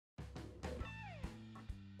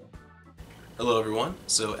Hello everyone.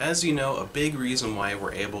 So as you know, a big reason why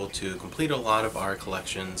we're able to complete a lot of our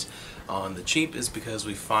collections on the cheap is because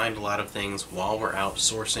we find a lot of things while we're out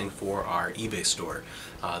sourcing for our eBay store.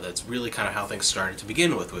 That's really kind of how things started to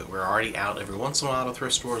begin with. We're already out every once in a while to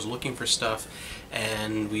thrift stores looking for stuff,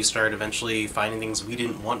 and we started eventually finding things we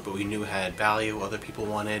didn't want but we knew had value, other people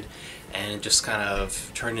wanted, and it just kind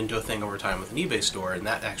of turned into a thing over time with an eBay store, and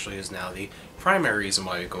that actually is now the primary reason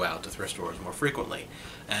why we go out to thrift stores more frequently.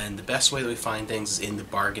 And the best way that we find things is in the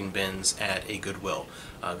bargain bins at a Goodwill.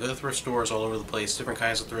 Go to thrift stores all over the place, different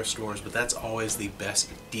kinds of thrift stores, but that's always the best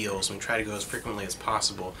deals. We try to go as frequently as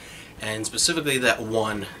possible. And specifically that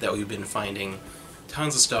one that we've been finding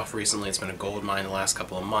tons of stuff recently. It's been a gold mine the last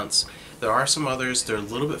couple of months. There are some others, they're a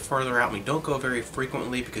little bit further out, and we don't go very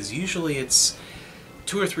frequently because usually it's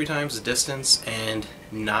 2 or 3 times the distance and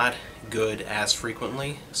not good as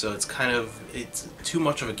frequently, so it's too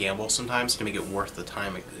much of a gamble sometimes to make it worth the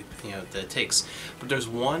time that it takes. But there's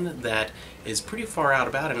one that is pretty far out,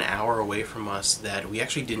 about an hour away from us, that we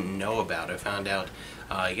actually didn't know about. I found out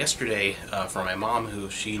yesterday from my mom, who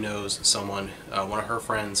she knows someone, one of her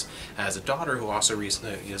friends has a daughter who also is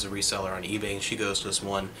a reseller on eBay, and she goes to this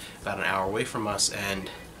one about an hour away from us, and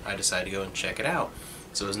I decided to go and check it out.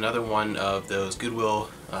 So it was another one of those Goodwill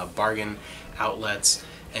bargain outlets,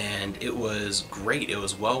 and it was great. It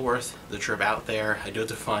was well worth the trip out there. I do have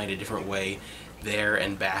to find a different way there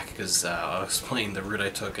and back because I'll explain the route I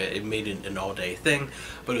took. It made it an all-day thing,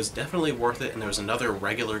 but it was definitely worth it, and there was another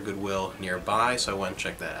regular Goodwill nearby, so I went and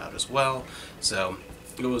checked that out as well. So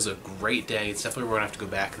it was a great day. It's definitely we're going to have to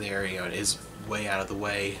go back there. You know, it is way out of the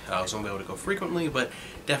way. I was going to be able to go frequently, but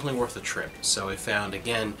definitely worth the trip. So I found,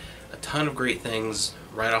 again, a ton of great things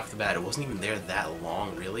right off the bat. It wasn't even there that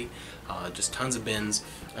long, really. Just tons of bins.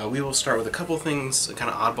 We will start with a couple things,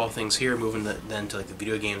 kind of oddball things here, moving then to like the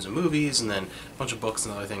video games and movies, and then a bunch of books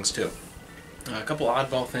and other things too. A couple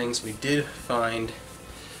oddball things we did find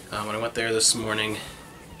when I went there this morning.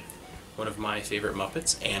 One of my favorite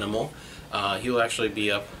Muppets, Animal. He'll actually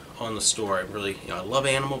be up on the store. I love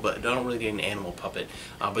Animal, but I don't really get an Animal puppet.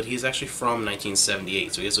 But he's actually from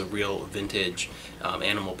 1978, so he has a real vintage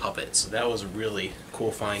Animal puppet. So that was a really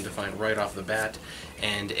cool find to find right off the bat.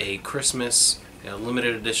 And a Christmas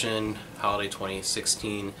limited edition holiday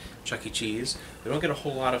 2016 Chuck E. Cheese. We don't get a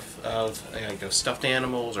whole lot of stuffed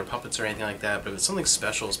animals or puppets or anything like that, but if it's something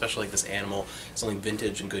special, especially like this animal, something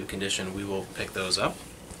vintage and good condition, we will pick those up.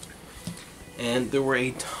 And there were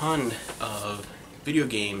a ton of video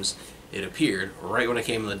games, it appeared, right when I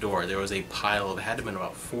came in the door. There was a pile of, it had to have been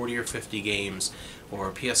about 40 or 50 games for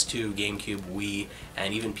PS2, GameCube, Wii,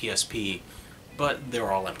 and even PSP, but they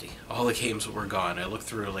were all empty. All the games were gone. I looked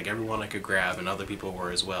through like every one I could grab, and other people were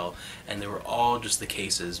as well, and they were all just the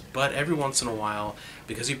cases. But every once in a while,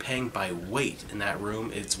 because you're paying by weight in that room,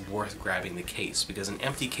 it's worth grabbing the case, because an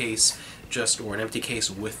empty case or an empty case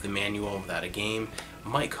with the manual without a game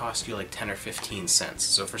might cost you like 10 or 15 cents.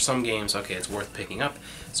 So for some games, okay, it's worth picking up.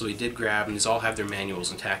 So we did grab, and these all have their manuals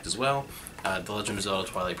intact as well. The Legend of Zelda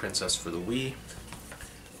Twilight Princess for the Wii,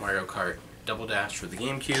 Mario Kart Double Dash for the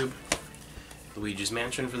GameCube, Luigi's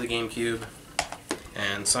Mansion for the GameCube,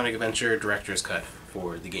 and Sonic Adventure Director's Cut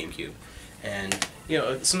for the GameCube. And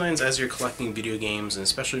sometimes as you're collecting video games, and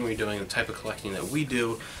especially when you're doing the type of collecting that we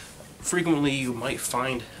do, frequently you might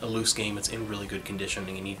find a loose game that's in really good condition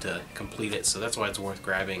and you need to complete it, so that's why it's worth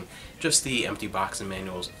grabbing just the empty box and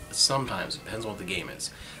manuals. Sometimes, it depends on what the game is.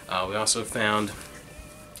 We also found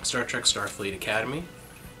Star Trek Starfleet Academy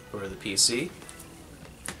for the PC,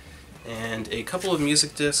 and a couple of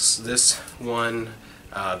music discs. This one,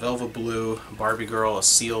 Velvet Blue, Barbie Girl, a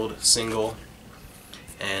sealed single,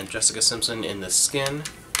 and Jessica Simpson in the Skin.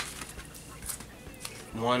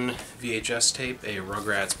 One VHS tape, a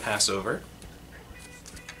Rugrats Passover,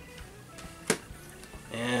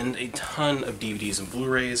 and a ton of DVDs and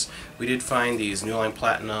Blu-rays. We did find these New Line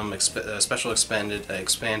Platinum Special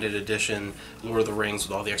Expanded Edition Lord of the Rings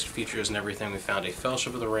with all the extra features and everything. We found a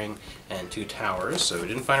Fellowship of the Ring and 2 Towers, so we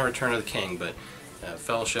didn't find a Return of the King, but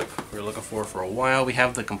Fellowship we were looking for a while. We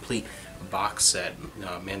have the complete box set.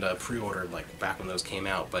 Amanda pre-ordered like back when those came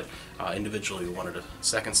out, but individually we wanted a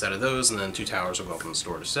second set of those, and then 2 Towers will go up in the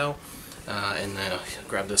store to sell. And then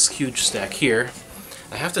grab this huge stack here.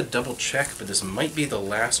 I have to double check, but this might be the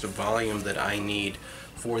last volume that I need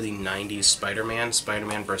for the 90s Spider-Man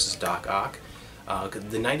vs. Doc Ock.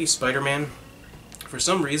 The 90s Spider-Man, for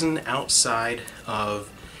some reason, outside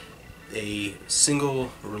of a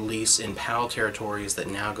single release in PAL territories that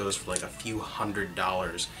now goes for like a few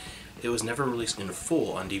 $100s, it was never released in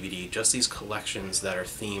full on DVD, just these collections that are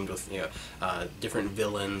themed with different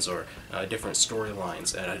villains or different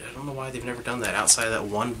storylines. And I don't know why they've never done that outside of that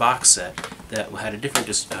one box set that had a different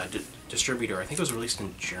distributor. I think it was released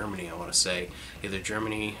in Germany, I want to say, either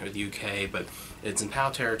Germany or the UK, but it's in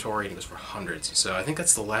PAL territory and it was for hundreds. So I think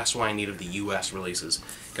that's the last one I need of the US releases.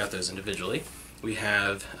 Got those individually. We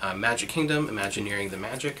have Magic Kingdom, Imagineering the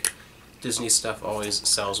Magic. Disney stuff always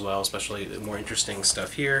sells well, especially the more interesting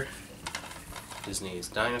stuff here. Disney's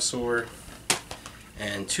Dinosaur.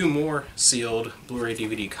 And 2 more sealed Blu-ray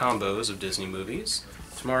DVD combos of Disney movies.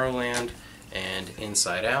 Tomorrowland and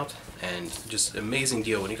Inside Out. And just amazing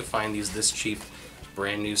deal when you can find these this cheap,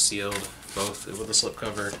 brand new sealed, both with a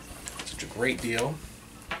slipcover. Such a great deal.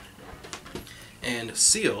 And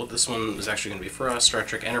sealed, this one is actually going to be for us, Star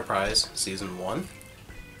Trek Enterprise Season 1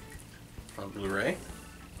 on Blu-ray.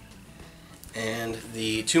 And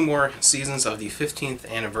the 2 more seasons of the 15th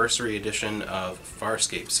anniversary edition of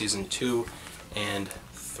Farscape, Season 2 and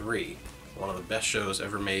 3. One of the best shows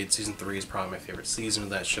ever made. Season 3 is probably my favorite season of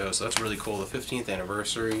that show, so that's really cool. The 15th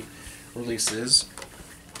anniversary releases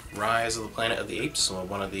Rise of the Planet of the Apes,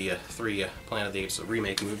 one of the 3 Planet of the Apes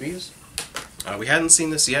remake movies. We hadn't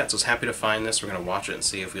seen this yet, so I was happy to find this. We're going to watch it and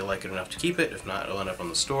see if we like it enough to keep it. If not, it'll end up on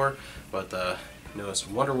the store. But the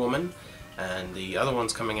newest Wonder Woman, and the other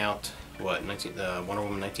one's coming out, what, Wonder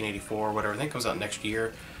Woman 1984, whatever. I think it comes out next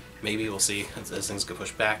year. Maybe, we'll see as things get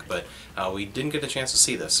pushed back. But we didn't get the chance to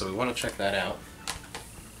see this, so we want to check that out.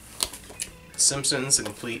 Simpsons, the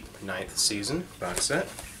complete 9th season box set.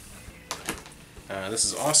 This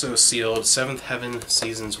is also sealed 7th Heaven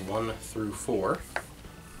Seasons 1 through 4.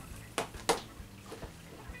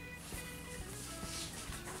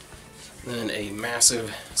 Then a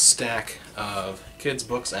massive stack of kids'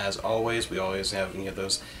 books, as always. We always have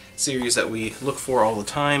those series that we look for all the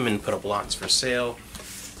time and put up lots for sale.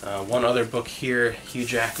 One other book here, Hugh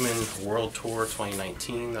Jackman World Tour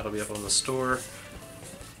 2019. That'll be up on the store.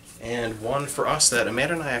 And one for us that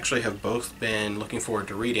Amanda and I actually have both been looking forward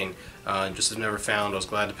to reading. Just have never found. I was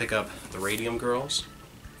glad to pick up The Radium Girls.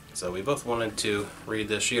 So we both wanted to read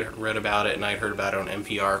this. She had read about it and I had heard about it on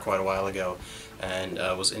NPR quite a while ago and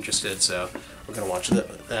was interested, so we're going to watch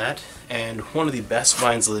that. And one of the best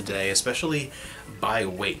finds of the day, especially by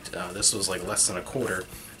weight, this was like less than a quarter,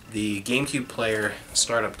 the GameCube player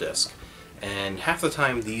startup disc. And half the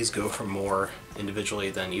time these go for more individually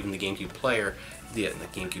than even the GameCube player, the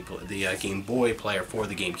Game Boy player for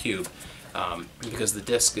the GameCube, because the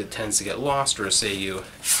disc, it tends to get lost, or say you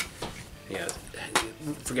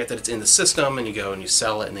forget that it's in the system and you go and you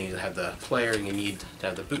sell it and then you have the player and you need to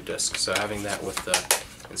have the boot disc. So having that with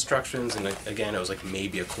the instructions, and again it was like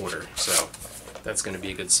maybe a quarter, so that's going to be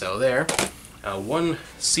a good sell there. One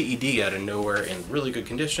CED out of nowhere in really good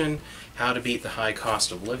condition, How to Beat the High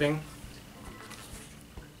Cost of Living.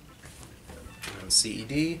 And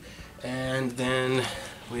CED. And then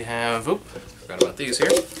we have, forgot about these here,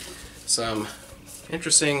 some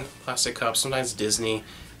interesting plastic cups. Sometimes Disney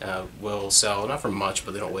will sell, not for much,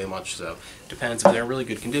 but they don't weigh much, so depends if they're in really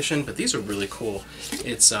good condition. But these are really cool.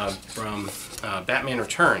 It's from Batman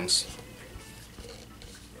Returns,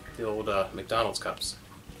 the old McDonald's cups.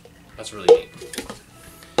 That's really neat.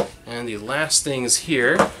 And the last things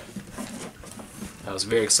here, I was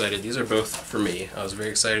very excited. These are both for me. I was very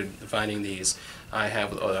excited finding these. I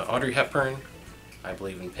have Audrey Hepburn, I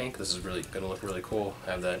Believe in Pink. This is really going to look really cool.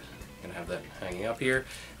 I have that. Going to have that hanging up here.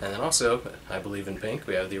 And then also, I Believe in Pink,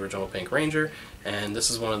 we have the original Pink Ranger, and this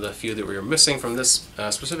is one of the few that we were missing from this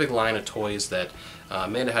specific line of toys that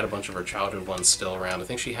Amanda had a bunch of her childhood ones still around. I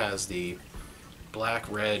think she has the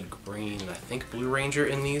black, red, green, I think Blue Ranger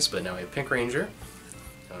in these, but now we have Pink Ranger.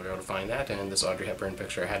 I was able to find that, and this Audrey Hepburn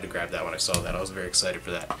picture, I had to grab that when I saw that. I was very excited for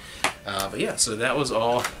that. But yeah, so that was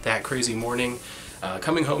all that crazy morning.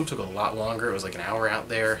 Coming home took a lot longer. It was like an hour out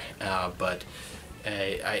there, but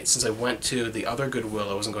since I went to the other Goodwill,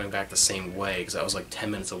 I wasn't going back the same way because I was like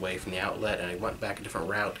 10 minutes away from the outlet, and I went back a different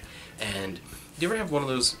route. And do you ever have one of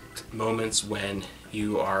those moments when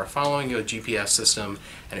you are following a GPS system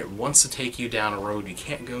and it wants to take you down a road you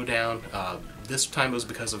can't go down? This time it was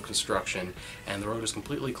because of construction and the road is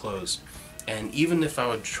completely closed. And even if I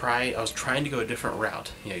was trying to go a different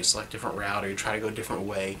route, you select a different route or you try to go a different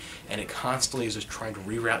way, and it constantly is just trying to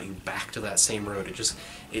reroute you back to that same road. It just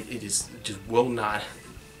will not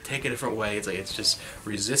take a different way. It's like it's just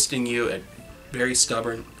resisting you and very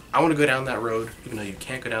stubborn. I want to go down that road, even though you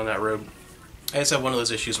can't go down that road. I just had one of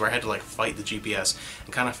those issues where I had to like fight the GPS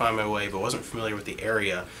and kind of find my way, but wasn't familiar with the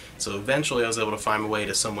area. So eventually I was able to find my way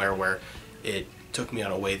to somewhere where it took me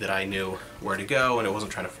on a way that I knew where to go, and it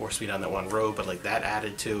wasn't trying to force me down that one road, but like that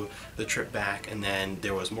added to the trip back. And then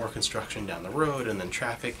there was more construction down the road and then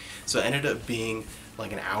traffic, so it ended up being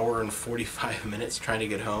like an hour and 45 minutes trying to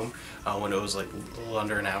get home, when it was like a little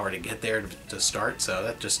under an hour to get there to start, so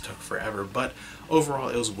that just took forever. But overall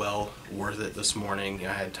it was well worth it this morning.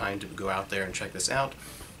 I had time to go out there and check this out.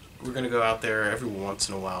 We're going to go out there every once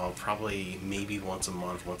in a while, probably maybe once a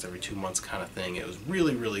month, once every 2 months kind of thing. It was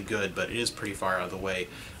really, really good, but it is pretty far out of the way,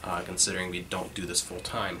 considering we don't do this full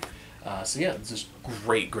time. So yeah, it's just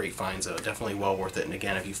great finds though. Definitely well worth it. And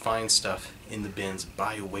again, if you find stuff in the bins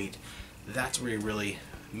by weight, that's where you really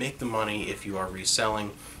make the money if you are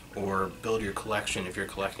reselling, or build your collection if you're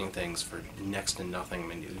collecting things for next to nothing. I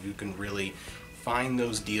mean, if you can really find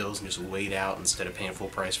those deals and just wait out instead of paying full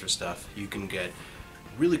price for stuff, you can get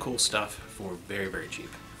really cool stuff for very, very cheap.